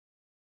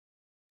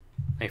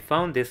I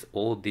found this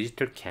old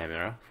digital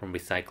camera from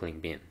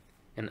recycling bin,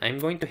 and I'm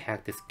going to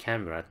hack this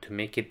camera to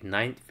make it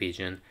night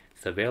vision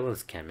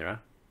surveillance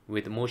camera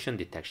with motion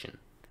detection.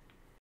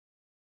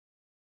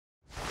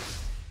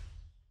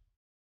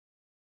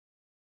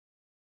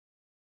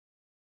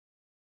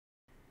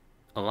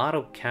 A lot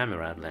of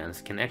camera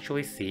lens can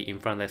actually see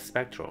infrared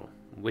spectral,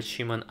 which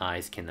human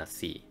eyes cannot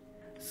see.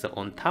 So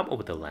on top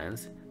of the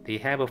lens, they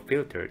have a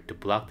filter to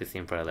block this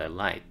infrared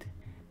light,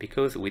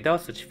 because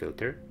without such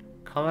filter,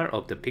 color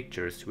of the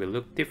pictures will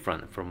look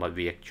different from what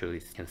we actually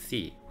can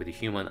see with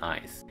human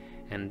eyes,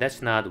 and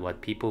that's not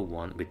what people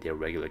want with their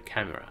regular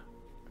camera.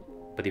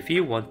 But if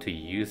you want to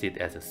use it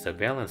as a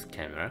surveillance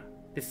camera,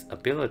 this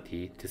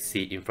ability to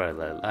see infrared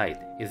light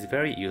is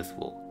very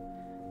useful,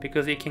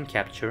 because it can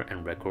capture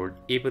and record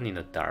even in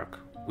the dark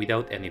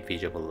without any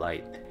visible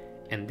light,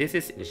 and this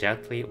is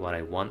exactly what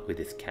I want with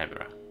this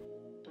camera.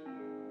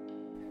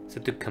 So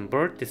to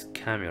convert this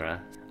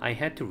camera, I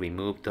had to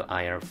remove the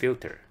IR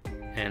filter,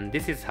 and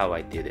this is how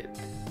I did it.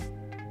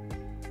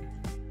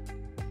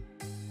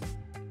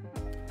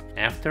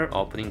 After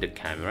opening the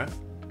camera,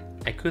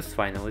 I could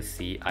finally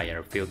see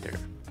IR filter.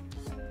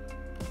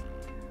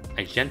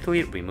 I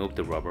gently removed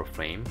the rubber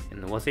frame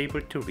and was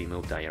able to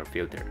remove the IR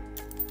filter.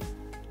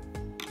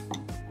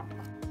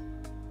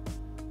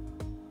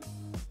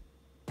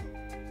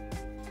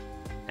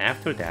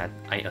 After that,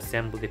 I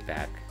assembled it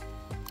back.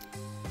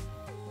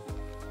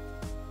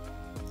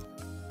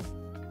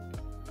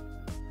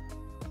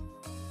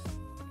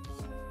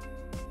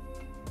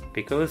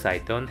 Because I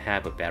don't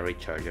have a battery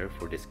charger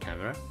for this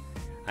camera,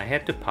 I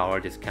had to power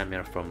this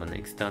camera from an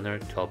external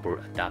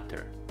 12V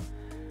adapter.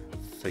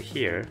 So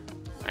here,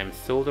 I'm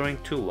soldering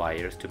two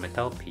wires to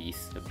metal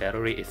piece the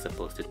battery is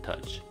supposed to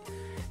touch,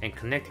 and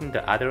connecting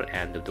the other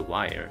end of the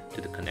wire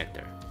to the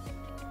connector.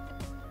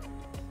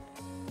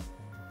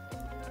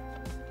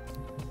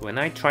 When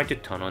I tried to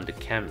turn on the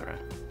camera,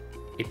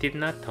 it did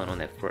not turn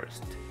on at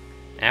first.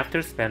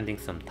 After spending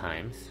some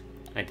time,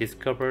 I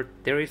discovered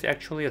there is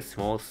actually a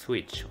small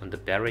switch on the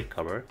battery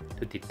cover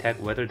to detect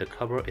whether the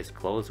cover is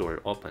closed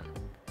or open.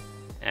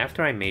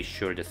 After I made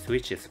sure the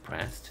switch is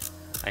pressed,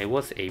 I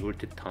was able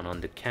to turn on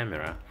the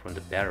camera from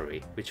the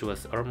battery, which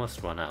was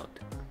almost run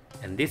out.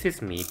 And this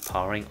is me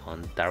powering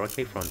on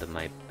directly from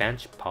my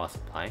bench power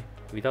supply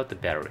without the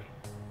battery.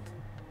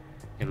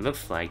 It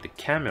looks like the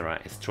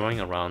camera is drawing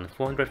around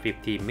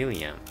 450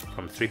 mA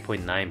from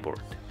 3.9V,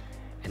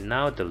 and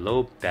now the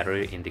low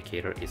battery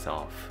indicator is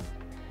off.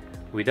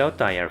 Without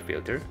the IR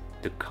filter,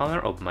 the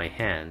color of my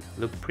hand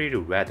looked pretty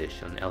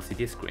reddish on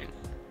LCD screen.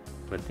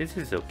 But this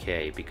is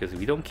okay because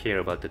we don't care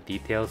about the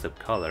details of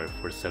color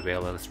for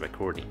surveillance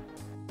recording.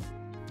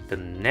 The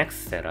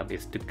next setup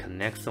is to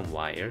connect some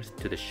wires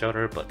to the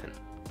shutter button.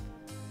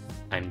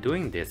 I'm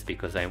doing this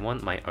because I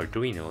want my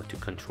Arduino to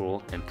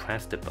control and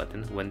press the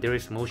button when there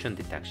is motion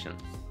detection.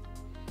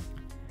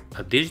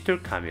 A digital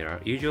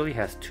camera usually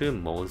has two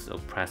modes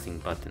of pressing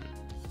button,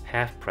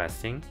 half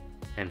pressing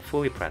and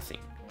fully pressing.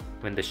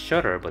 When the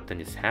shutter button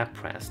is half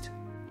pressed,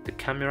 the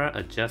camera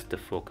adjusts the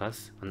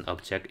focus on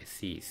object it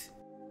sees.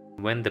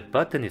 When the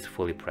button is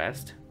fully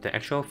pressed, the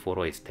actual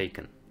photo is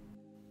taken.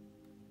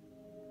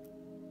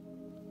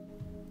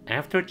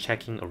 After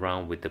checking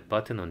around with the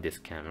button on this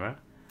camera,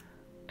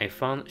 I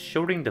found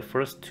shorting the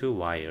first two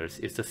wires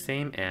is the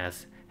same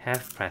as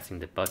half pressing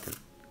the button,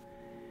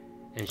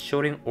 and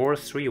shorting all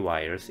three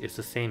wires is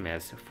the same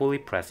as fully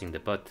pressing the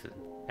button,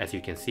 as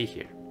you can see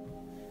here.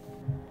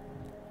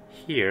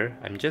 Here,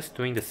 I'm just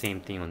doing the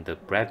same thing on the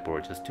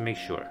breadboard just to make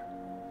sure.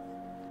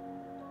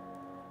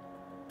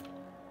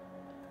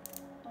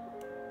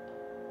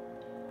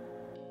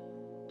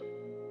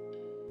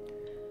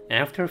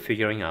 After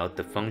figuring out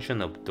the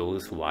function of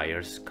those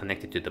wires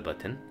connected to the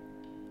button,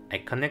 I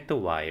connect the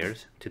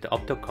wires to the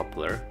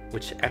optocoupler,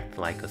 which act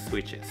like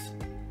switches.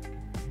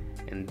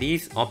 And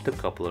these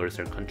optocouplers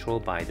are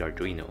controlled by the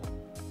Arduino.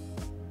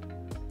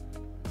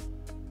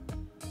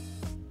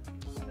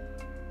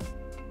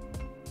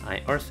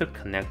 I also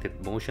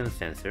connected motion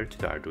sensor to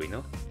the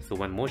Arduino, so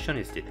when motion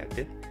is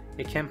detected,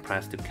 it can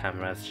press the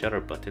camera's shutter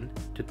button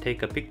to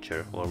take a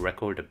picture or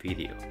record a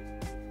video.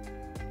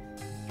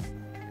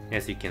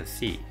 As you can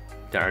see,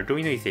 the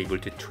Arduino is able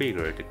to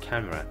trigger the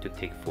camera to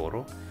take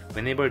photo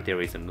whenever there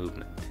is a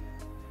movement.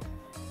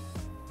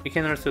 You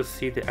can also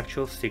see the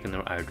actual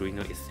signal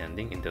Arduino is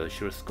sending in the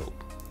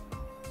oscilloscope.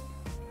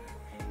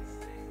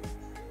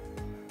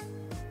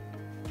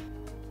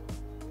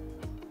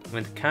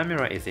 When the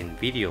camera is in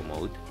video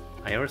mode,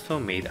 I also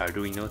made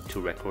Arduino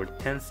to record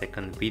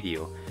 10-second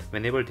video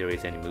whenever there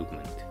is any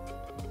movement.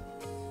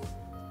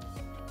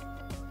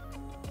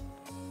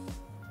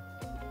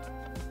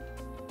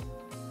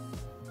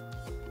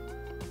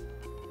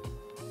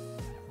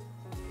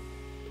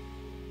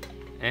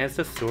 As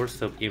a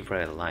source of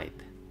infrared light,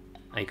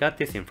 I got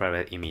this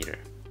infrared emitter.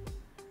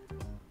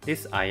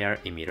 This IR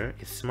emitter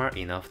is smart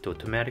enough to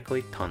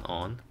automatically turn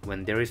on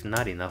when there is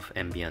not enough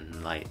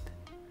ambient light.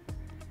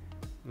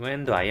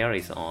 When the IR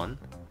is on,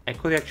 I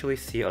could actually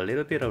see a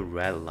little bit of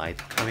red light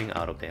coming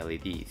out of the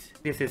LEDs.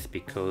 This is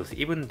because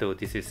even though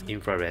this is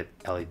infrared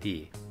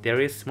LED,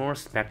 there is small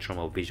spectrum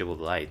of visible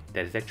light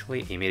that is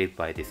actually emitted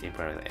by this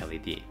infrared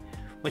LED,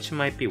 which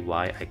might be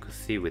why I could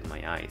see with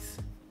my eyes.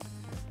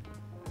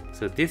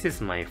 So this is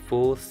my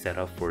full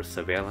setup for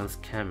surveillance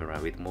camera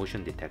with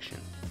motion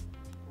detection.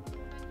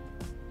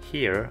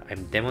 Here,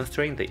 I'm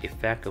demonstrating the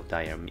effect of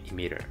the IR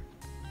emitter.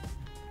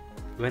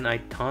 When I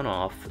turn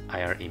off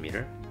IR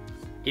emitter,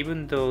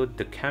 even though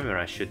the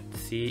camera should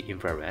see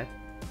infrared,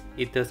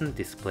 it doesn't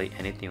display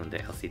anything on the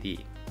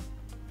LCD,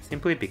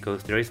 simply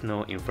because there is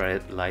no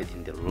infrared light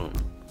in the room.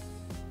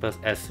 But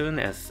as soon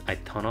as I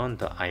turn on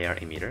the IR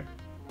emitter,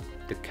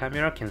 the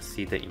camera can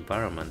see the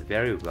environment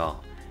very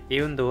well,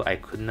 even though I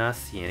could not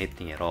see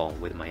anything at all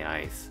with my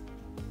eyes.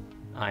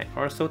 I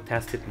also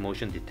tested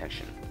motion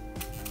detection.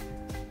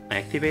 I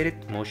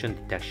activated motion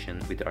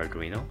detection with the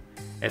Arduino.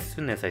 As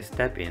soon as I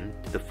step in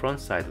to the front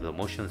side of the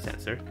motion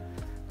sensor,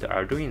 the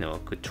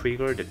Arduino could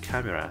trigger the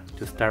camera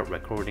to start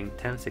recording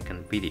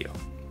 10-second video.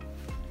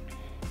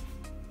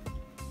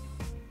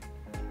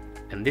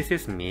 And this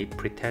is me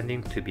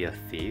pretending to be a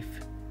thief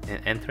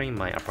and entering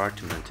my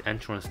apartment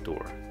entrance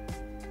door.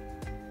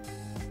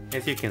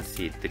 As you can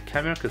see, the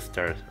camera could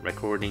start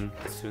recording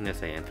as soon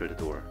as I enter the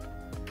door.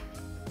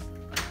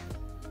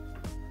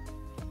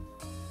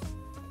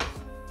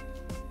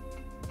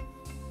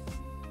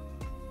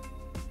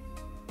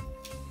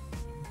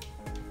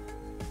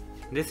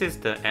 This is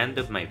the end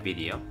of my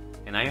video,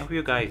 and I hope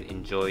you guys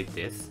enjoyed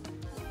this.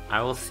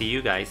 I will see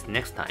you guys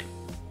next time.